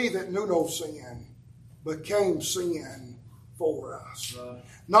 he that knew no sin became sin for us. Right.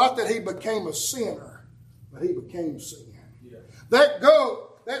 Not that he became a sinner, but he became sin. Yeah.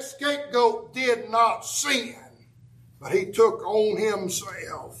 That scapegoat did not sin, but he took on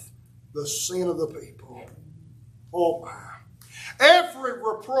himself the sin of the people. Oh my. Every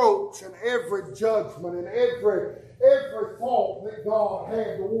reproach and every judgment and every fault that God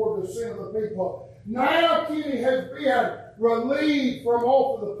had toward the sin of the people, now Kenny has been relieved from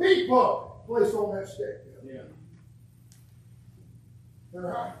off of the people, placed on that scapegoat. Yeah.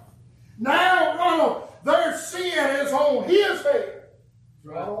 Right? Now, their sin is on his head.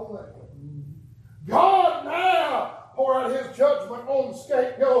 Right. God now pour out his judgment on the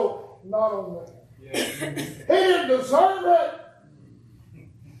scapegoat, not on them. Yeah. He didn't deserve it.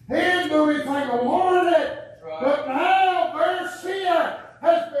 He didn't do anything to warrant it. Right. But now their sin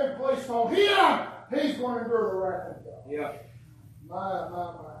has been placed on him. He's going to endure the wrath of God. Yeah. My.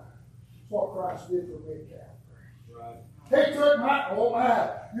 That's what Christ did for me, Calvary. Right. He took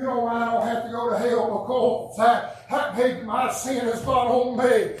you know why I don't have to go to hell, because my sin is not on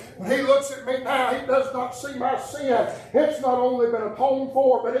me. When he looks at me now, he does not see my sin. It's not only been atoned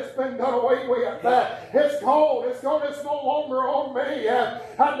for, but it's been done away with. It's gone. It's no longer on me. And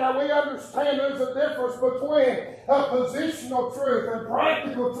now we understand there's a difference between positional truth and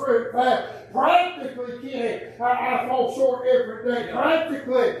practical truth. Practically, Kenny, I fall short every day.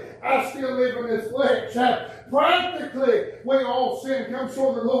 Practically, I still live in this flesh. Practically, we all sin and come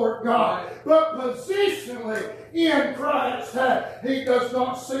short of the Lord God. But positionally, in Christ, he does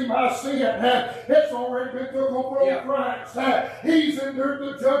not see my sin. It's already been took over on Christ. He's endured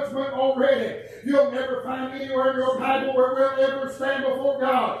the judgment already. You'll never find anywhere in your Bible where we'll ever stand before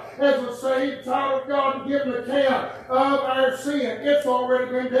God as a saved child of God and give an account of our sin. It's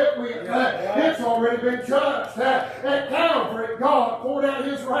already been dealt with. It's already been judged. At Calvary, God poured out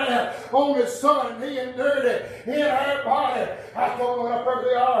his wrath on his Son, and he endured it in our body. I told him when I heard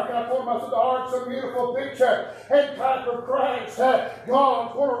the ark, I told him, I said, the ark's a beautiful picture and type of Christ.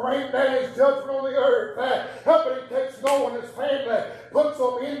 God's going to rain down his judgment on the earth. But he takes Noah and his family, puts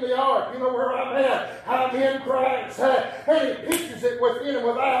them in the ark. You know where I'm at? I'm in Christ. And he pictures it within and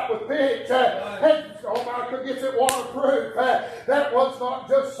without with pigs. And oh my, gets it waterproof. That was not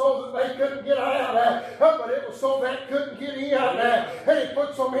just so that they couldn't get out, but it was so they couldn't get in. And he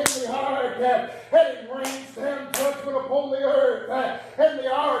puts them in the ark. And he rains down judgment upon the earth. And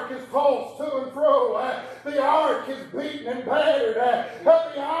the ark is tossed to and fro. The ark is beaten and battered.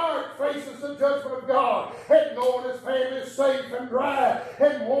 But the ark faces the judgment of God. And Noah and his family is safe and dry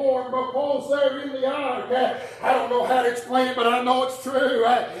and warm because they're in the ark. I don't know how to explain it, but I know it's true.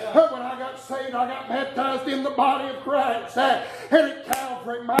 When I got saved. I got baptized in the body of Christ. And at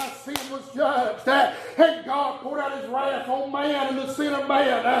Calvary, my sin was judged. And God poured out his wrath on man and the sin of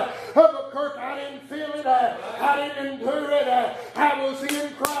man. But Kirk, I didn't feel it. I didn't endure it. I was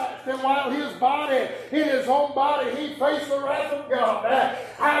in Christ. And while his body, in his own body, he faced the wrath of God.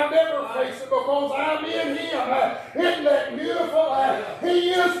 I never face it because I'm in him. Isn't that beautiful? He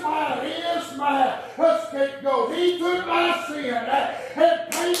is mine. He is my scapegoat. He took my sin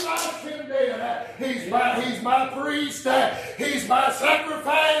and paid my sin debt. He's my priest. He's my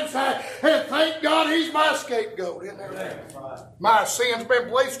sacrifice. And thank God he's my scapegoat. Isn't that right? My sin's been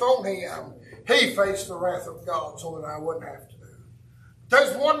placed on him. He faced the wrath of God so that I wouldn't have to do.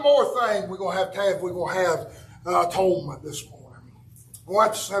 There's one more thing we're going to have. We're going to have atonement this morning. We're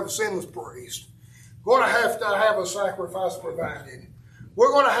going to have a sinless priest. We're going to have a sacrifice provided.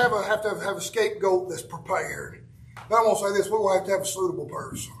 We're going to have a scapegoat that's prepared. But I'm going to say this, we're going to have a suitable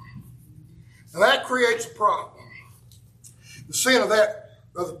person. Now that creates a problem. The sin of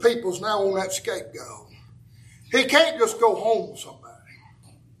the people's now on that scapegoat. He can't just go home with somebody.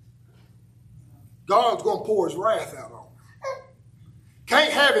 God's going to pour his wrath out on him.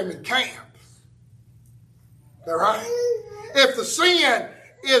 Can't have him in camp. Is that right? If the sin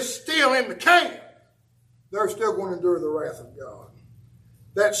is still in the camp, they're still going to endure the wrath of God.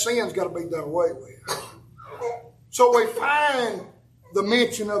 That sin's got to be done away with. So we find the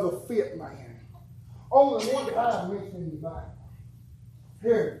mention of a fit man. Only one time mentioned in the Bible.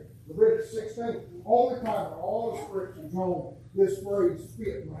 Here, Leviticus 16, only time in all the scriptures on this phrase,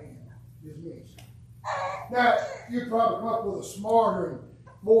 fit man, is mentioned. Now, you probably come up with a smarter and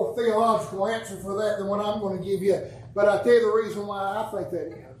more theological answer for that than what I'm going to give you. But I tell you the reason why I think that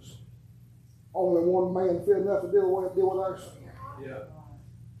is. Only one man fit enough to deal with our sin. Yeah.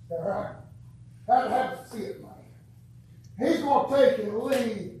 Is that right? How to have a fit man. He's going to take and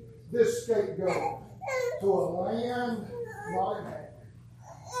lead this scapegoat to a land not inhabited.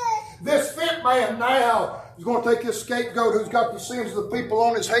 This fit man now is going to take this scapegoat who's got the sins of the people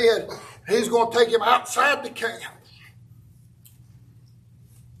on his head. He's going to take him outside the camp.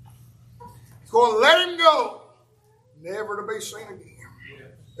 He's going to let him go, never to be seen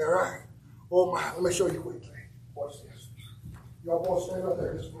again. All right? Oh my, let me show you quickly. Watch this. Y'all boys stand up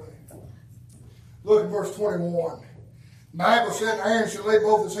there this way. Look at verse 21. The Bible said, Aaron shall lay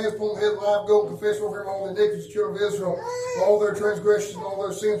both his hands upon the head of the live goat and confess over him all the iniquities of the children of Israel, all their transgressions and all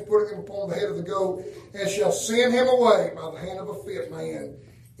their sins, putting them upon the head of the goat, and shall send him away by the hand of a fit man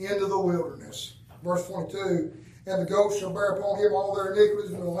into the wilderness. Verse 22, and the goat shall bear upon him all their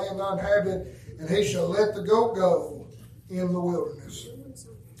iniquities in the land not inhabited, and he shall let the goat go in the wilderness.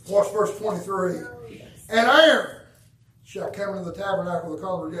 Watch verse 23. And Aaron shall come into the tabernacle of the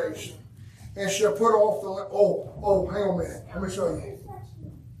congregation, and shall put off the... hang on a minute. Let me show you.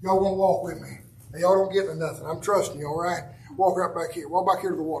 Y'all want to walk with me. Now, y'all don't get into nothing. I'm trusting you, all right? Walk right back here. Walk back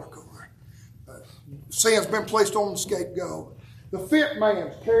here to the water cooler. Sin's been placed on the scapegoat. The fit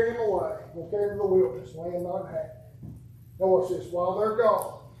man's carried him away. We'll carry him to the wilderness, land not inhabited. Now watch this. While they're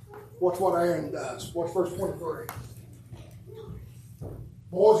gone, watch what Aaron does. Watch verse 23.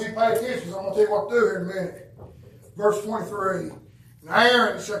 Boys, you pay attention. I'm going to tell you what to do here in a minute. Verse 23. And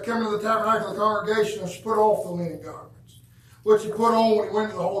Aaron shall come into the tabernacle of the congregation and shall put off the linen garments, which he put on when he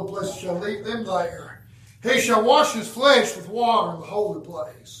went to the holy place, and shall leave them there. He shall wash his flesh with water in the holy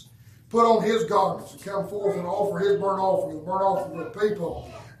place, put on his garments, and come forth and offer his burnt offering, the burnt offering for the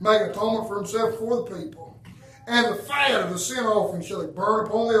people, make atonement for himself for the people. And the fat of the sin offering shall he burn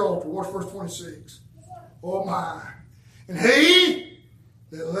upon the altar. Watch verse 26. Oh my. And he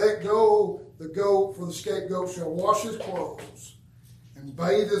that let go the goat for the scapegoat shall wash his clothes and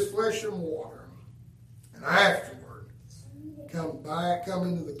bathe his flesh in water, and afterward come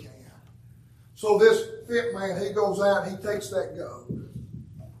into the camp. So this fit man, he goes out, he takes that goat.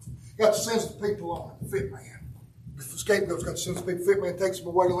 Got the sins of the people on it, the fit man. The scapegoat's got the sins of the people. The fit man takes him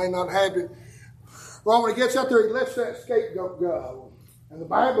away to land not inhabited. Well, when he gets out there, he lets that scapegoat go. And the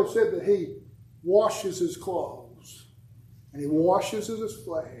Bible said that he washes his clothes. And he washes his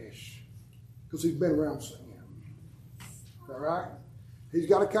flesh. Because he's been around sin. Is that right? He's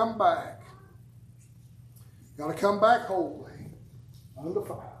got to come back. Got to come back holy,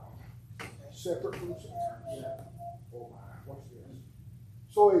 undefiled, separate from sin. Oh my, watch this.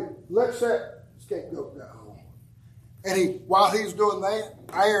 So he lets that scapegoat go. And while he's doing that,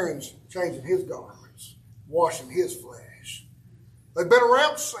 Aaron's changing his garments, washing his flesh. They've been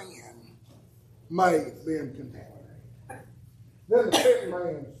around sin, may have been contaminated. Then the fit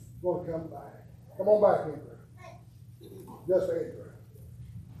man's going to come back. Come on back, Andrew. Just Andrew.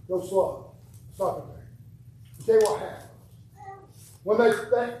 Go slow. Stop it there. I'll tell you what happens. when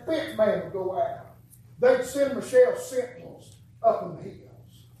that fit man would go out, they'd send Michelle sentinels up in the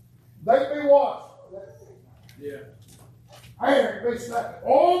hills. They'd be watching for that fit man. Yeah. Aaron would be standing.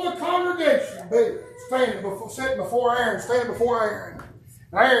 All the congregation would be sitting before Aaron, standing before Aaron.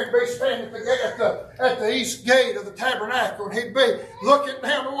 Aaron would be standing at the east gate of the tabernacle, and he'd be looking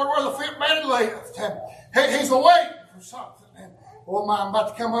down toward where the fit man lived. And he's waiting for something. And, oh my, I'm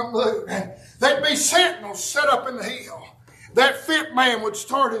about to come unglued. And there'd be sentinels set up in the hill. That fit man would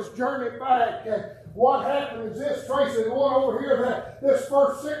start his journey back. And what happened is this, Tracy, the one over here, this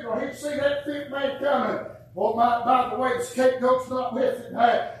first sentinel, he'd see that fit man coming. Well, by the way, the scapegoat's not lifted.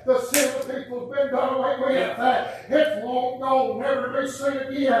 The sin of the people has been done away with. It's long gone, never to be seen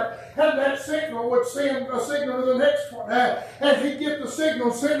again. And that signal would send a signal to the next one. And he'd get the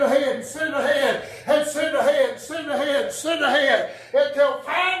signal, send ahead, and send ahead, and send ahead, and send ahead, and send ahead, until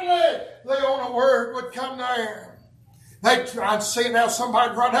finally the only word would come to Aaron. They'd try and see now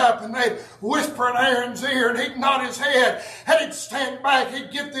somebody'd run up and they'd whisper in Aaron's ear and he'd nod his head and he'd stand back, he'd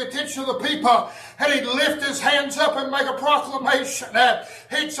get the attention of the people and he'd lift his hands up and make a proclamation.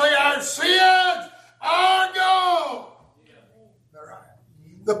 He'd say, our sins are gone. They're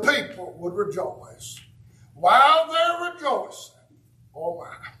right. The people would rejoice. While they're rejoicing, oh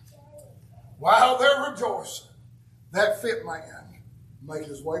my, while they're rejoicing, that fit man made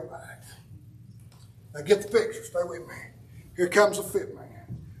his way back. Now get the picture, stay with me. Here comes a fit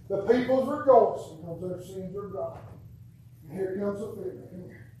man. The people's rejoicing because their sins are gone. And here comes a fit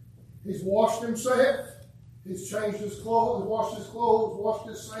man. He's washed himself. He's changed his clothes, washed his clothes, washed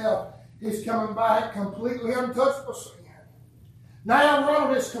himself. He's coming back completely untouched by sin. Now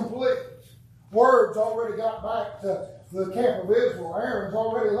running is complete. Word's already got back to the camp of Israel. Aaron's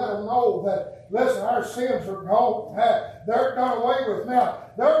already let them know that, listen, our sins are gone. They're done away with. Now,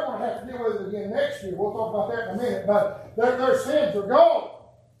 they're going to have to deal with it again next year. We'll talk about that in a minute. But their sins are gone.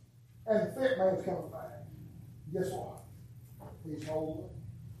 And the fit man's coming back. Guess what? He's holy,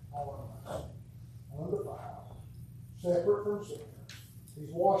 holiness, undefiled, separate from sinners.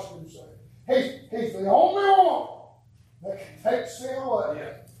 He's washed himself. He's the only one that can take sin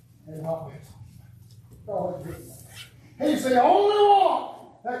away and not be atonement. He's the only one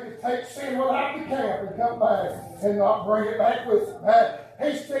that can take sin without the camp and come back and not bring it back with him.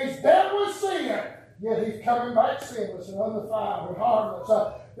 He's dead with sin, yet he's coming back sinless and undefiled and harmless.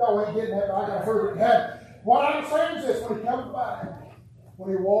 Y'all ain't getting that. I got heard it. What I'm saying is this: when he comes back, when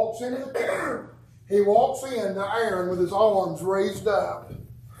he walks into the camp, he walks in to Aaron with his arms raised up.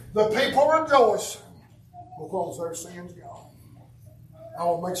 The people rejoicing because their sin's gone. I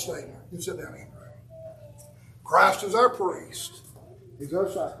want to make a statement. You sit down here. Christ is our priest. He's our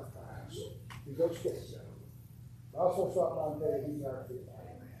sacrifice. He's our scapegoat. Also, something I tell you, he's our fit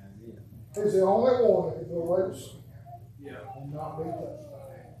man. He's the only one that can go away with sin and not be touched by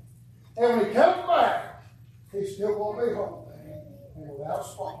it. And when he comes back, he's still going to be holy and without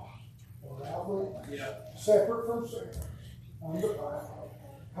spot, without weakness, separate from sinners, undefiled,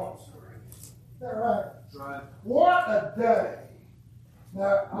 consecrated. Is that right? Right. What a day.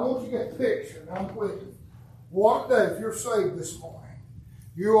 Now, I want you to get the picture, and I'm with you. What a day if you're saved this morning.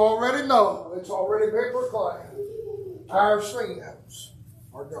 You already know, it's already been proclaimed, our sins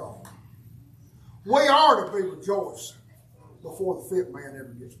are gone. We are to be rejoicing before the fit man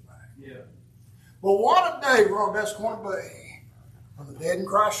ever gets back. Yeah. But what a day, Ron, that's going to be when the dead in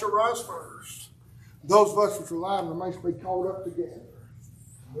Christ shall rise first. Those of us which are alive remain to be caught up together.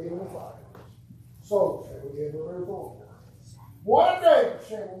 We in the fire. So shall we enter their glory. What a day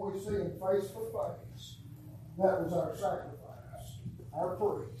shall we see him face to face. That was our sacrifice, our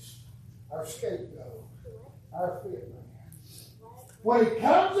priest, our scapegoat, our fit man. When he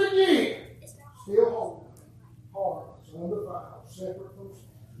comes again, still holy, harmless, undefiled, separate from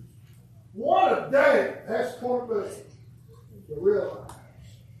sin. What a day that's going to be to realize.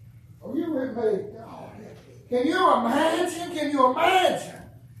 Are you with me? God, can you imagine? Can you imagine?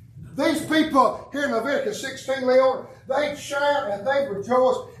 These people here in Leviticus 16, Leon, they'd shout and they'd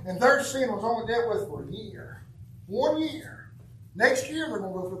rejoice, and their sin was only dealt with for a year. 1 year. Next year, they're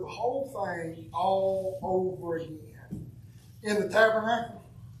going to go through the whole thing all over again. In the tabernacle,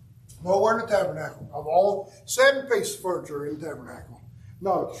 nowhere in the tabernacle, of all 7 pieces of furniture in the tabernacle,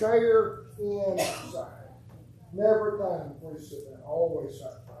 not a chair inside. Never a time before you sit down. Always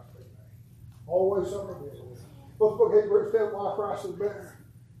sacrifice to me. Always something to do. Let's look at verse 10, why Christ is better.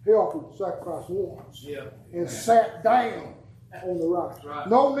 He offered the sacrifice once and sat down on the right.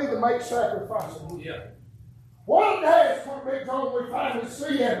 No need to make sacrifices. Yeah. One day it's going to be gone. We finally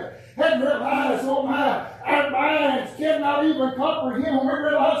see him. and realize, oh my, our minds cannot even comprehend when we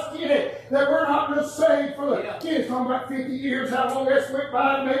realize, kid, that we're not just saved for the kids talking about 50 years, how long that's went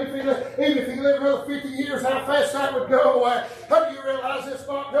by, maybe even if you live another 50 years, how fast that would go. How do you realize it's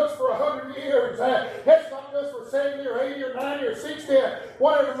not just for 100 years? It's not just for 70 or 80 or 90 or 60,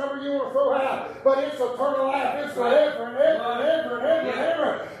 whatever number you want to throw out, but it's eternal life. It's forever and ever and ever and ever and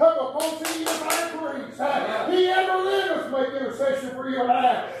ever. Upon He is our priest. He ever liveth to make intercession for you and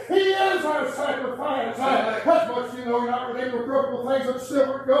I. He is our sacrifice. That's what you know. You're not redeemed with corruptible things of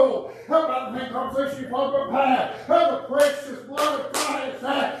silver and gold. How about the main conversation you talk about pie? How the precious blood of Christ.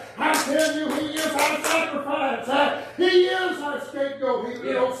 I tell you, He is our sacrifice. He is our scapegoat. He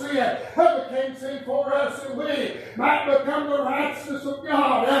will sin. How became sin for us, and we might become the righteousness of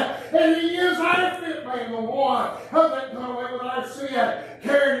God. And He is our fit man, the one that done away with our sin,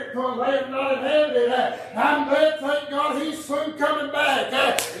 carried it to a land not inhabited. I'm glad, thank God, He's soon coming back.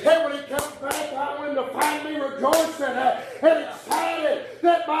 And when He comes back, I want Him to find me rejoicing and excited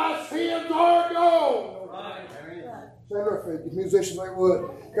that my sins are gone. Stand up, feet. Musicians, they would.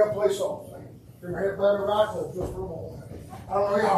 Come play songs. Your head better right just for a moment. I don't know y'all.